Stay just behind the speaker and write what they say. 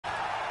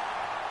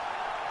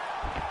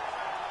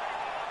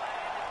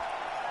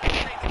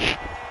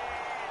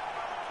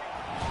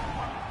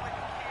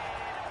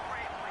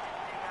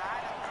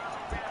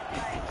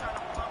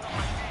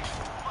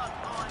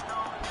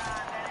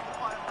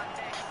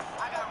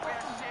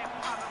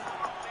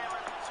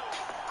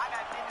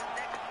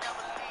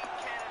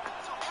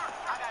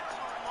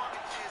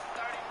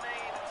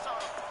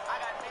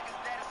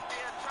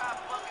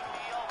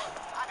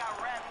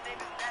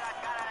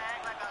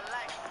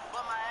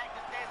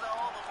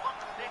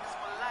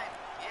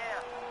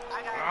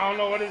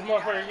don't know what this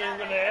motherfucker getting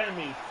rid of the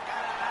enemies.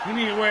 You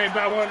need to worry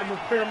about one of the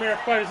premier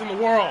fighters in the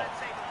world.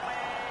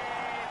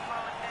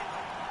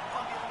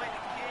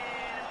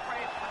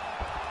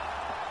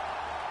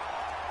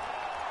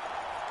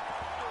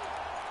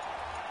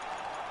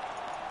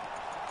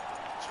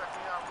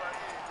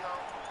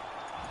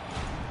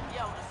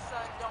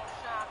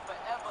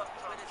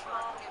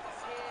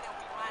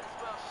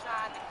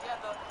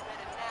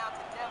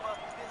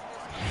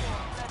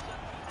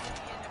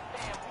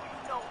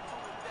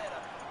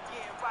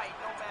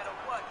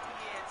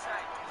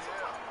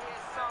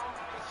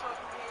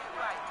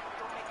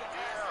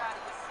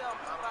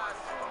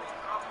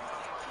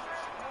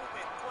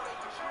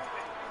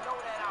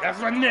 That's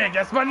my nig,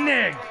 that's my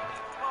nig.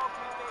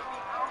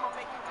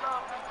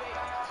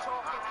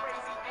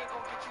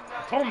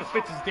 I told him to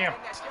fix his damn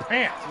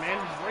pants, man.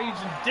 He's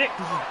raging dick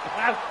because his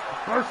glass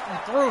bursting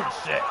through and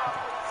shit.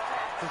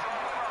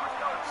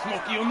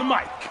 Smokey on the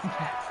mic.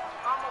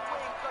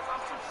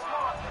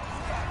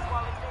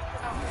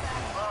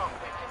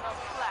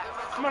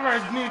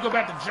 Somebody need to go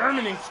back to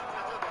Germany.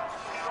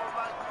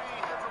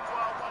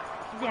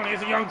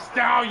 He's a young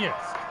stallion.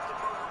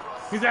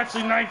 He's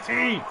actually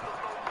 19.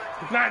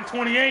 He's not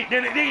 28.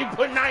 They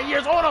put 9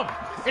 years on him,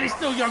 and he's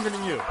still younger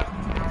than you.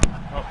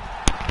 Oh,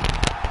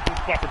 this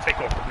fucker take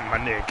over my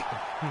nig.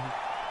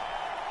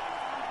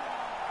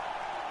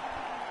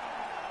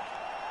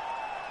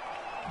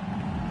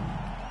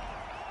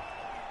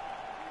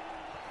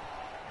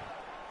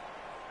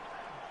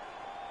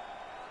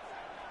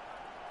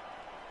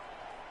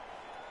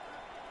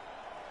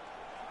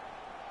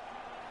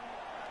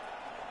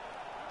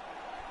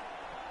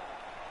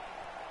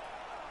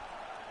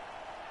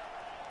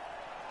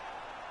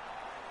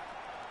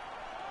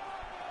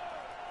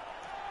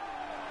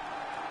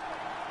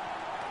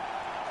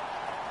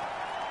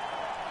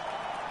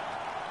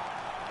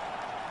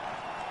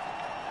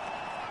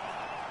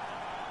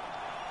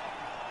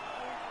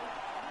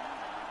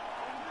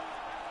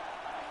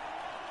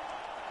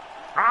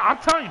 I'm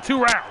telling you,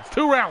 2 rounds.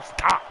 2 rounds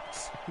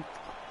tops.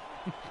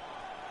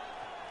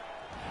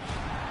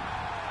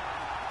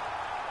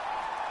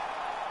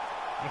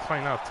 Let's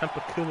find out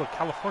Temecula,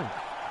 California.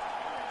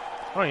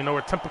 I don't even know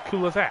where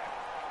Temecula's at.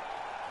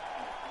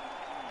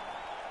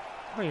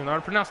 I don't even know how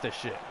to pronounce that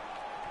shit.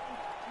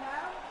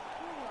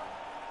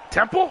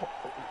 Temple?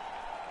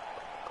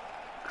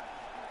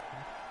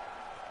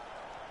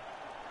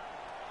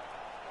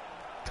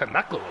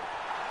 Temecula.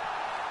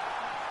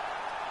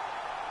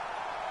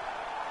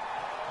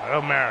 I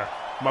don't matter.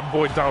 My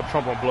boy Donald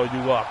Trump will blow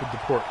you up and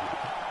deport you.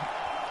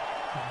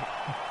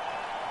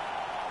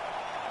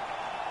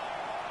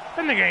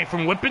 That nigga ain't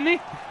from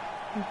Whippany.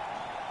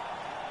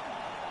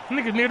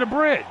 Nigga near the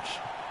bridge.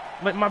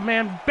 Like my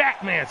man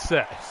Batman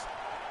says.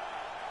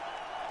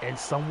 And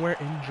somewhere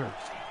in Jersey.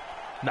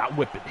 Not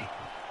Whippany.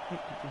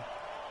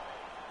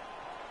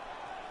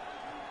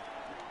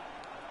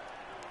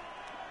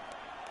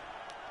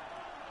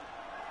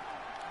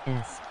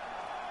 S-M-O-C-K-E-Y.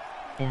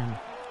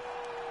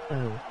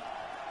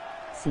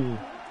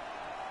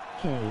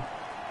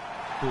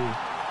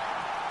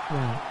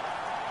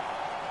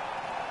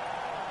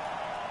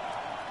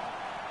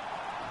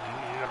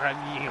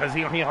 Because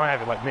he don't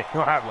have it like me. He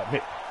don't have it like me.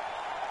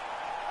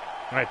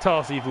 Alright, tell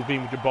us, Evil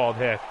Bean, with your bald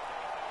head.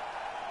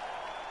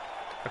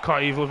 I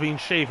caught Evil Bean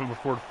shaving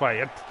before the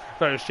fight. I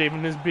thought he was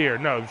shaving his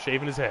beard. No, he was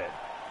shaving his head.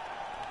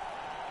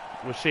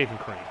 With shaving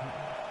cream.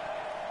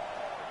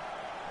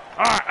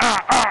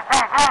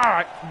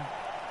 Alright.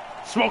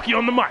 Smokey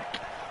on the mic.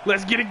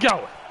 Let's get it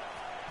going.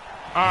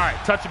 Alright,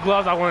 touch the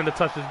gloves. I wanted to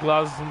touch his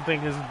gloves. I'm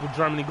thinking his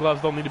Germany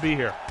gloves don't need to be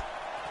here.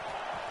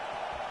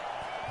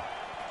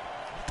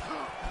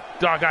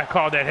 Dog, I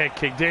called that head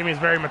kick. Damien's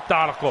very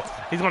methodical.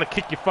 He's gonna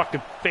kick your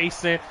fucking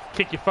face in,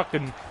 kick your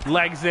fucking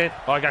legs in.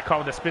 Oh, I got caught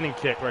with that spinning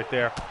kick right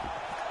there.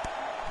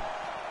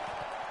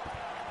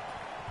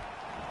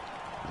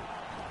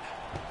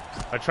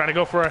 I try to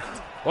go for a...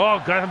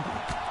 Oh, got him.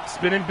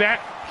 Spinning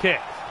back kick.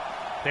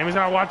 Damien's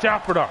gotta watch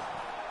out for them.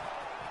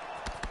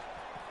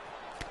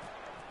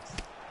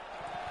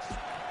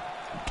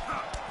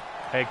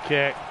 Head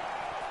kick.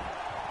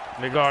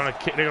 They're gonna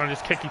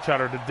just kick each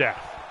other to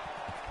death.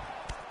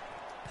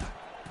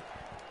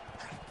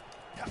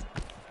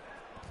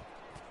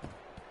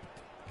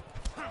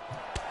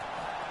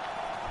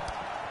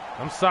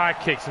 Them side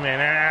kicks,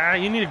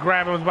 man. You need to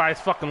grab him by his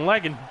fucking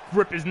leg and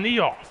rip his knee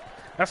off.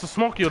 That's what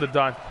Smokey would have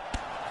done.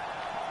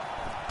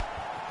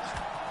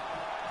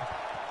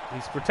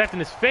 He's protecting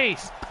his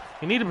face.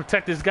 You need to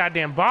protect his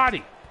goddamn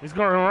body. He's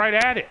going right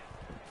at it.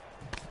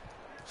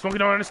 Smokey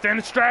don't understand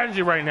the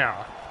strategy right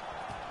now.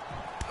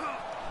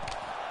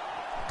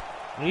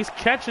 And he's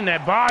catching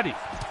that body.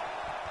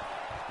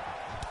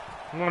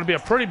 You want to be a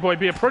pretty boy,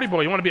 be a pretty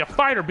boy. You want to be a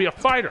fighter, be a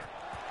fighter.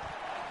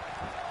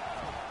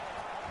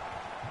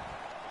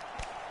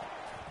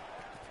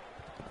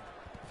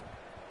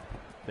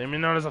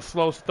 Damien known as a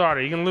slow starter.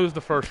 He can lose the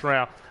first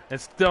round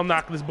and still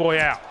knock this boy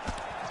out.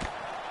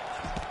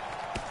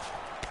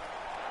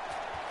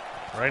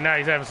 Right now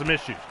he's having some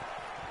issues.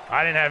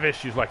 I didn't have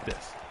issues like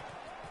this.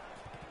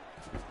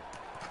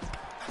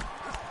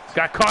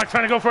 Got caught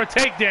trying to go for a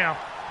takedown.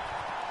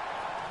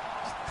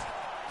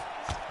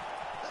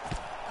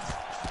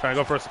 Trying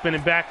to go for a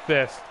spinning back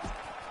fist.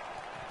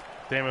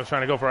 Damon was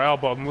trying to go for an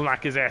elbow and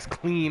knock his ass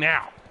clean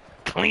out.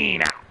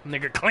 Clean out,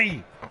 nigga,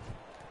 clean.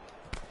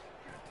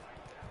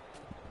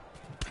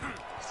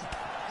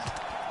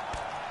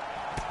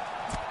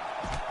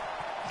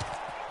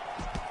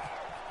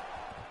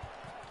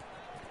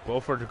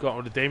 Both are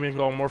going, Damien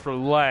going more for the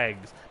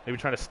legs. Maybe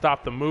trying to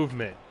stop the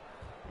movement.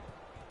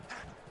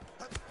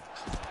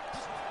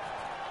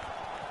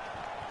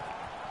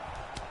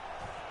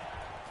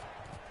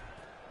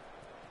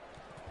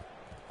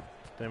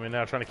 Damien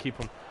now trying to keep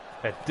him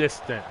at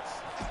distance.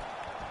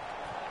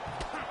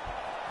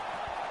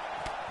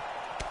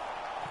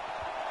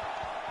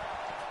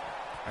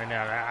 Right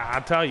now,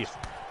 I'll tell you.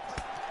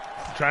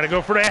 Trying to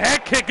go for the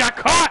head kick, got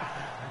caught!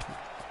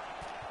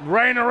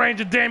 Right in the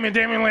range of Damien.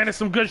 Damien landed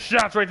some good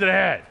shots right to the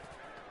head.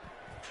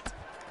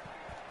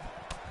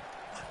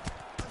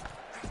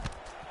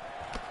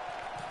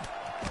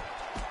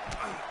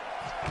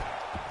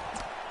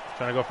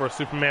 Trying to go for a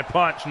Superman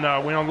punch.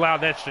 No, we don't allow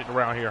that shit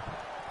around here.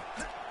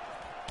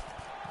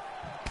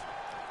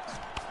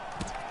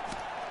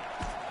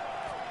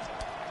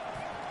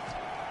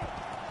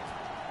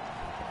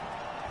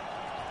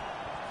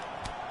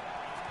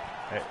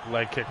 Hey,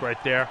 leg kick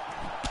right there.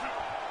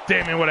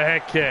 Damien with a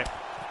head kick.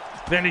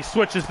 Then he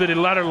switches to the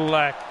lateral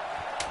leg.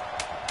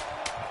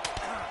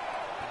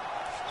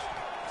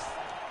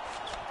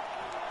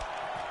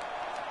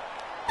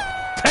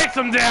 Takes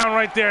him down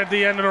right there at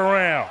the end of the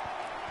round.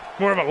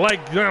 More of a leg,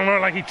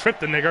 like he tripped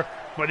the nigger.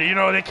 But you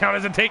know, they count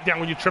as a takedown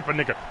when you trip a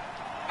nigger.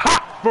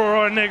 Hot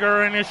for a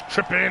nigger and his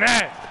tripping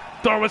ass.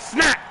 Throw a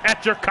snack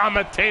at your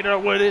commentator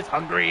with his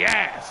hungry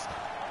ass.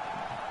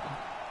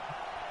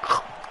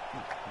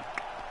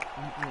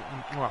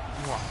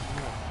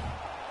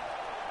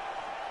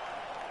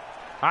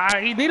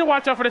 He need to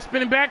watch out for the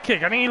spinning back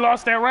kick. I think he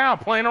lost that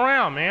round playing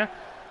around, man.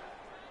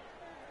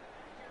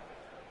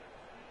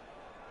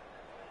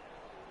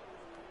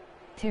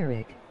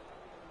 Tarek.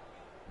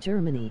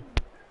 Germany.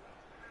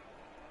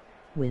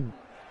 Win.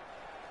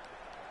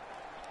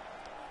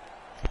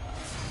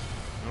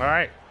 All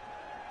right.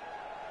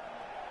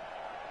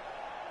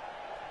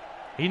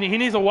 He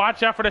needs to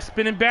watch out for that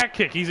spinning back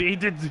kick. He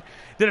did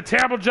a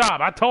terrible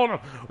job. I told him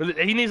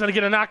he needs to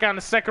get a knockout in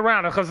the second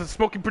round because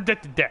Smokey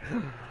predicted that.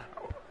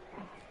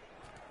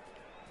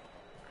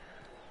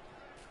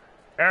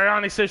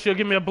 Ariane says she'll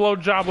give me a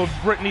blowjob with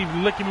Brittany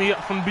licking me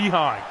up from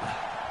behind.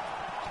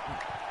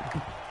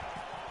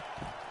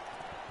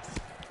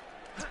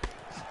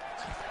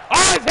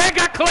 Oh, his head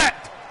got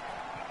clapped.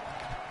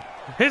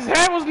 His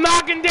head was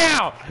knocking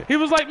down. He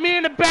was like me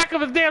in the back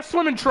of his damn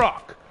swimming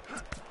truck.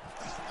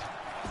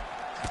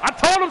 I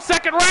told him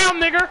second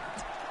round, nigger.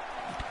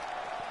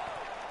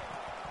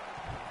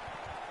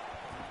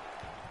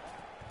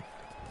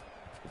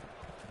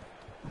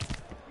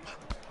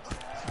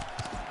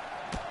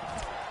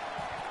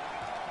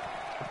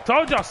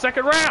 Told y'all,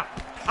 second round.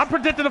 I'm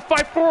predicting a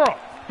fight for him.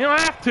 You don't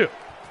have to.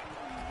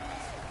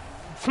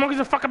 Smokey's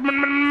a fucking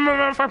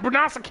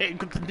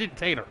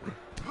dictator.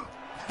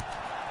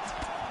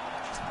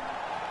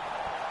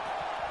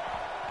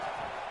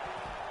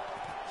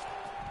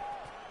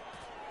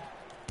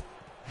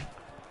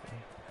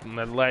 And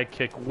that leg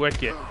kick,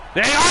 wicked.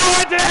 They all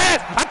went to the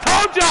head. I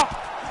told y'all.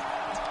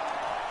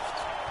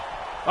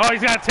 Oh,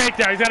 he's got a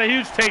takedown. He's got a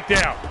huge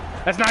takedown.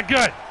 That's not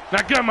good.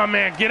 Not good, my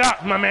man. Get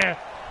up, my man.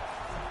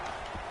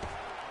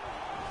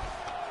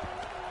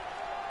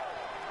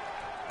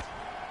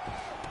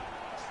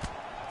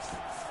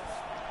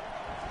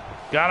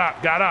 Got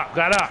up, got up,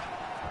 got up.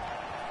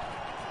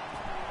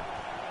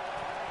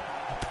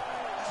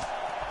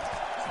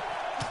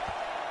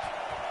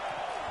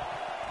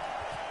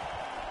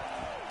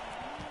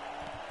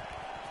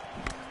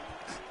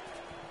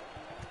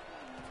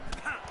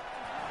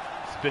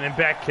 Spinning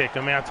back kick. I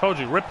mean, I told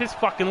you, rip his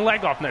fucking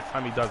leg off next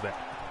time he does that.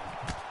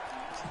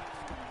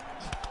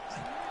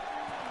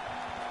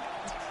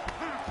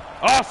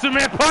 Oh,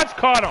 Superman punch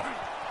caught him.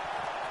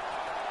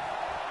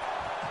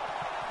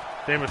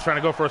 Damon's trying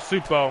to go for a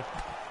supo.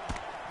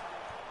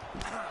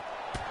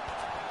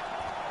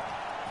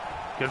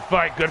 Good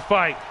fight, good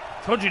fight.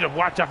 Told you to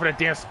watch out for that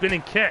damn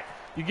spinning kick.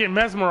 You get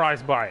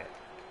mesmerized by it.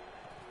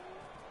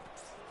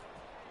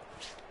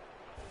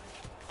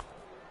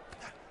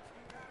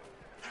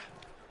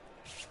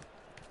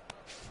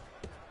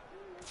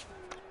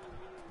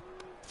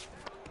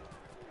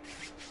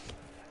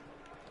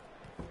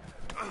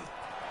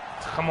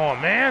 Come on,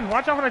 man.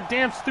 Watch out for that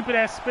damn stupid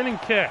ass spinning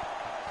kick.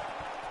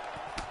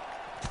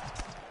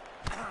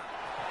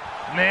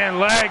 Man,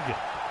 leg.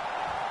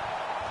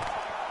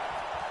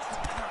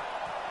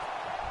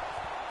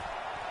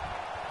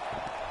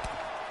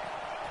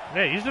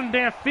 Yeah, use them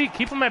damn feet.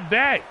 Keep them at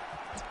bay.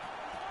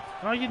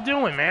 What are you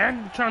doing, man?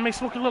 You're trying to make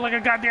Smokey look like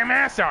a goddamn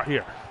ass out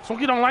here.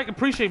 Smokey don't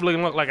appreciate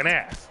looking look like an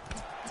ass.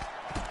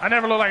 I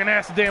never look like an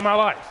ass a day in my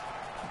life.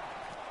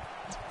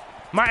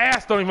 My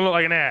ass don't even look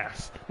like an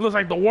ass. It looks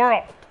like the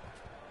world.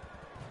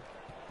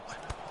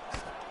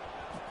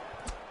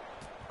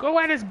 Go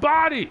at his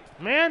body,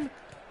 man.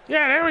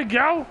 Yeah, there we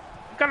go.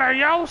 Gotta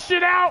yell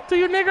shit out to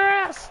your nigger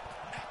ass.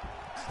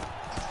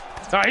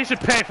 Oh, he should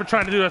pay for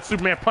trying to do that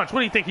Superman punch. What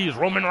do you think he is,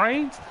 Roman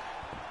Reigns?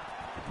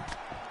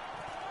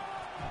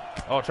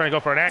 Oh, trying to go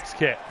for an X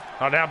kick.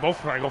 Oh, now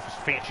both trying to go for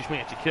fancy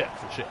schmancy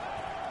kicks and shit.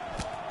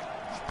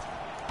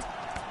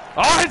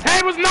 Oh, his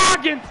head was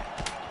knocking.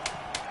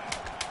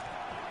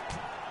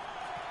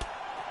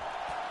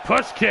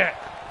 Push kick.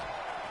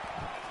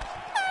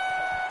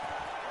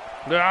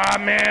 Ah,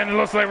 man, it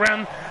looks like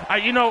round.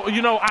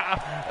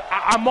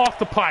 I'm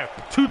multiplier.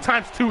 2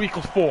 times 2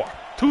 equals 4.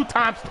 2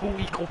 times 2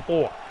 equals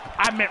 4.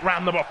 I meant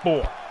round number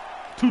 4.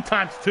 2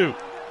 times 2.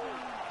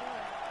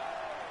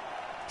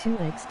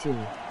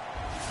 2x2.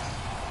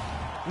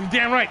 You're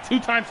damn right. 2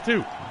 times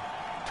 2.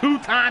 2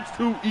 times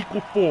 2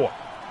 equals 4.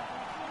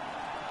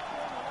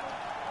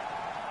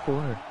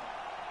 4.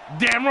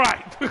 Damn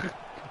right.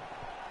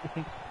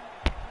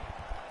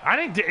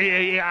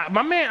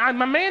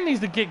 My man needs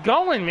to get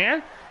going,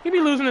 man. He be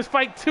losing this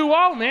fight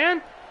 2-0,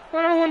 man.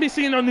 I don't want to be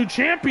seeing no new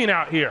champion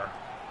out here.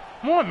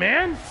 Come on,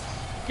 man.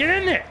 Get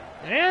in there,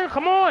 man.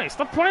 Come on.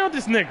 Stop playing with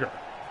this nigga.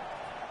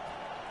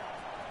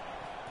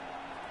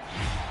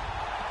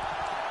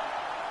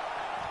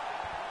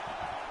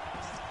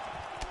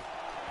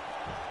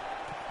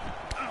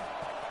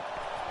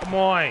 Come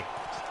on.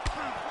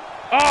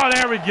 Oh,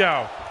 there we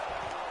go.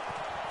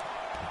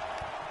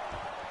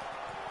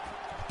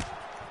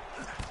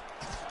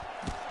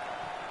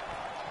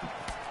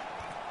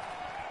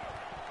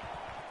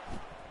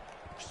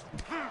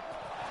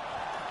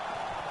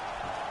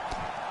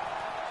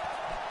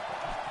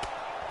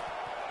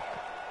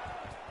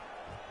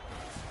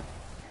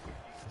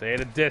 Stay at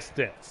a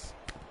distance.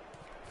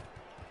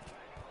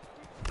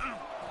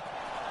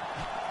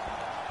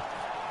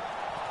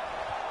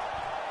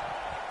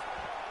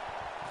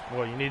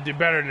 Well, you need to do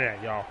better than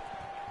that, y'all.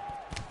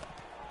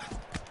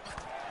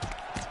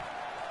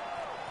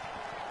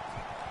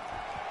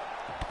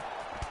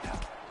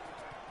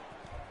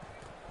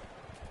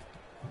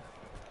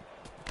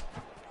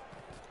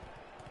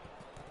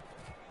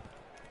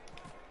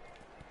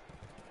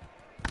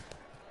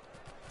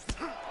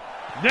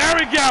 There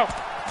we go.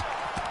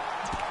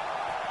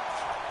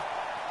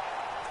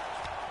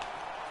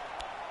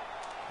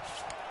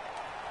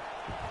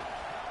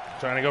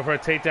 Trying to go for a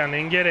takedown,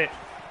 didn't get it.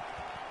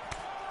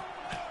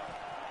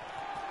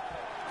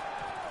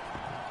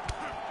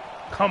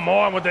 Come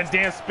on with that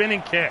damn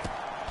spinning kick.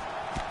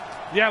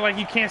 Yeah, like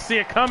you can't see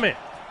it coming.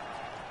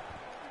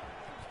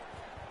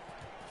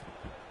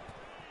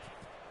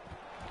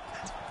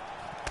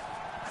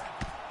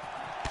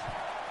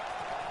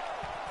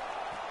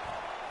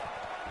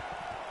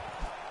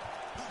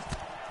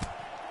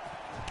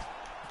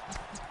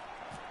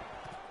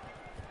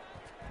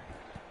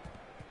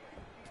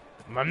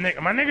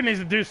 My nigga needs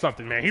to do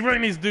something, man. He really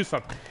needs to do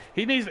something.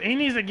 He needs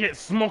to get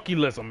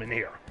smokyism in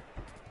here.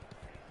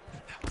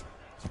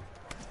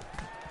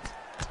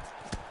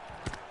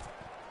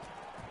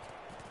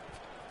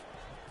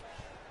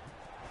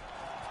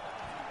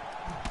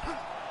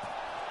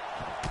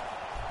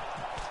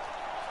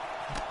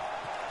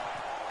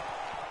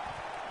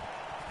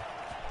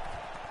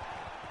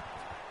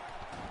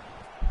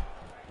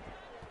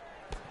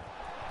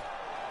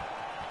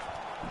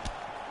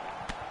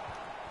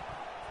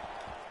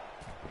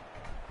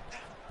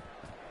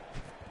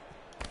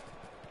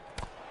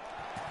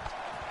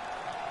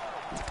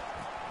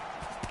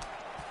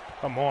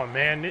 Come on,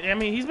 man. I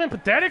mean, he's been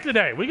pathetic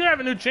today. We could have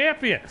a new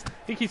champion.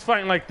 He keeps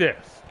fighting like this.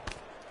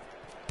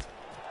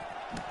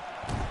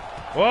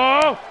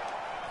 Whoa!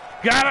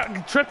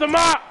 Gotta trip them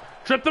up.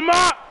 Trip them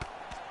up.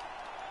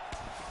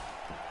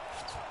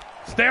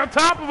 Stay on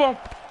top of him.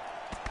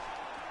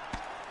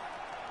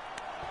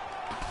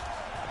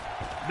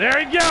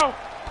 There you go.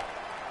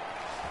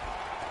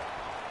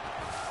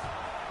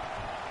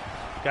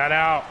 Got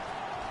out.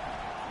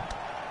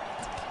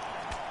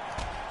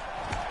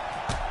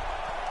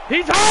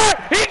 He's hurt!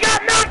 He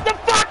got knocked the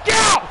fuck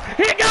out!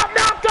 He got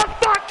knocked the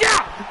fuck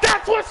out!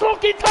 That's what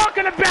Smokey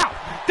talking about!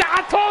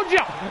 I told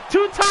you!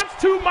 2 times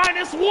 2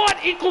 minus 1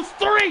 equals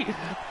 3!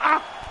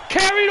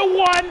 Carry the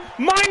 1,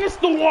 minus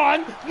the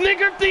 1,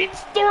 nigger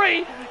beats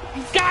 3,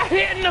 he got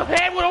hit in the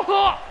head with a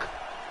hook!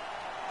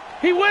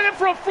 He went in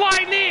for a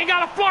flying knee and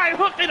got a flying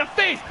hook in the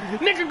face.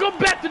 Nigga, go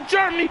back to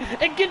Germany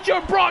and get your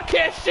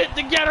broadcast shit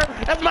together.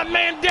 As my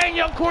man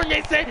Daniel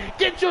Cormier said,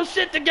 get your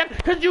shit together,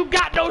 cause you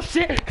got no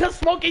shit. Cause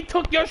Smokey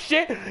took your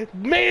shit,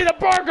 made it a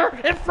burger,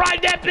 and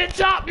fried that bitch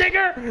up,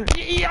 nigger.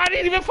 I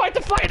didn't even fight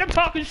the fight, I'm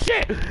talking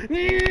shit.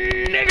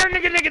 Nigger.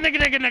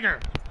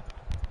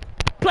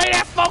 Play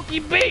that funky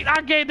beat I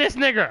gave this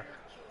nigger.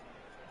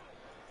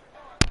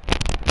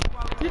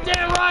 You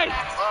damn right.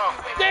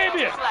 Damn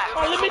it.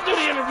 Oh, let me do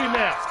the interview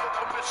now.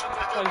 He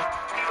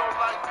don't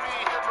like me,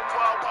 him and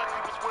wild like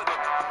he was with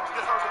him.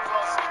 You heard of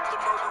us, the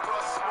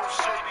murderers, most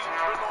shady.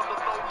 Been on the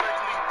low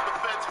lately, the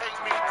feds hate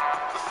me.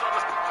 The sun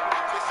is,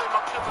 they say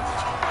my killer's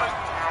too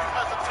blatant. You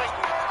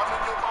hesitating, I'm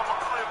in your mama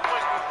crib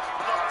waiting.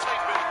 Love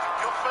taping,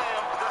 your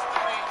fam,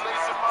 destiny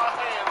lays in my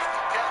hands.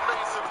 Got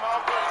lays in my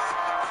waist.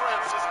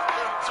 Francis,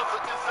 M.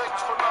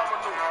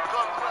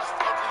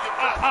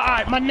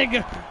 right, my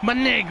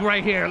nigga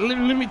right here. Let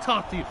me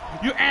talk to you.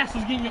 Your ass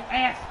was getting your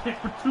ass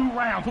kicked for 2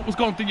 rounds. What was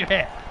going through your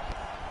head?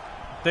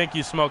 Thank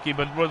you, Smokey.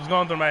 But what was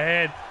going through my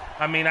head?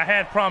 I mean, I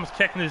had problems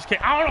catching this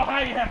kick. I don't know how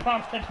you had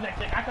problems catching that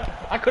kick.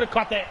 I could have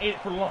caught that 8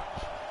 for lunch.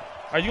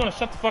 Are you gonna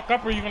shut the fuck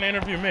up or are you gonna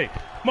interview me?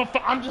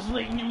 I'm just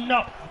letting you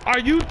know. Are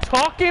you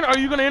talking or are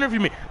you gonna interview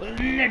me?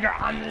 Nigger,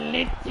 I'm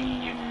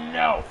letting you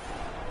know.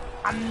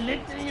 I'm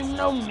letting you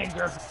know,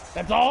 nigger.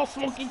 That's all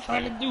Smokey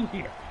trying to do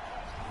here.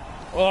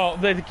 Well,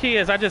 the key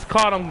is I just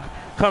caught him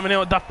coming in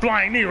with the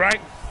flying knee, right?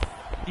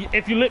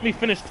 If you let me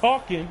finish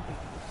talking,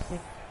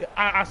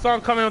 I saw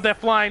him coming in with that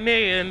flying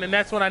knee, and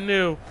that's when I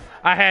knew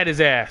I had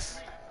his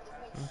ass.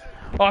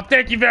 Oh,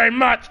 thank you very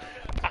much.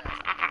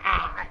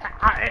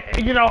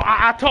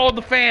 I told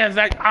the fans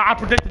that I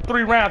predicted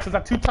 3 rounds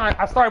because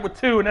I started with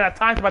 2 and then I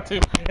timed it by 2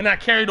 and then I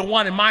carried the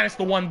 1 and minus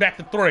the 1 back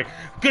to 3.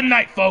 Good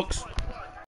night, folks.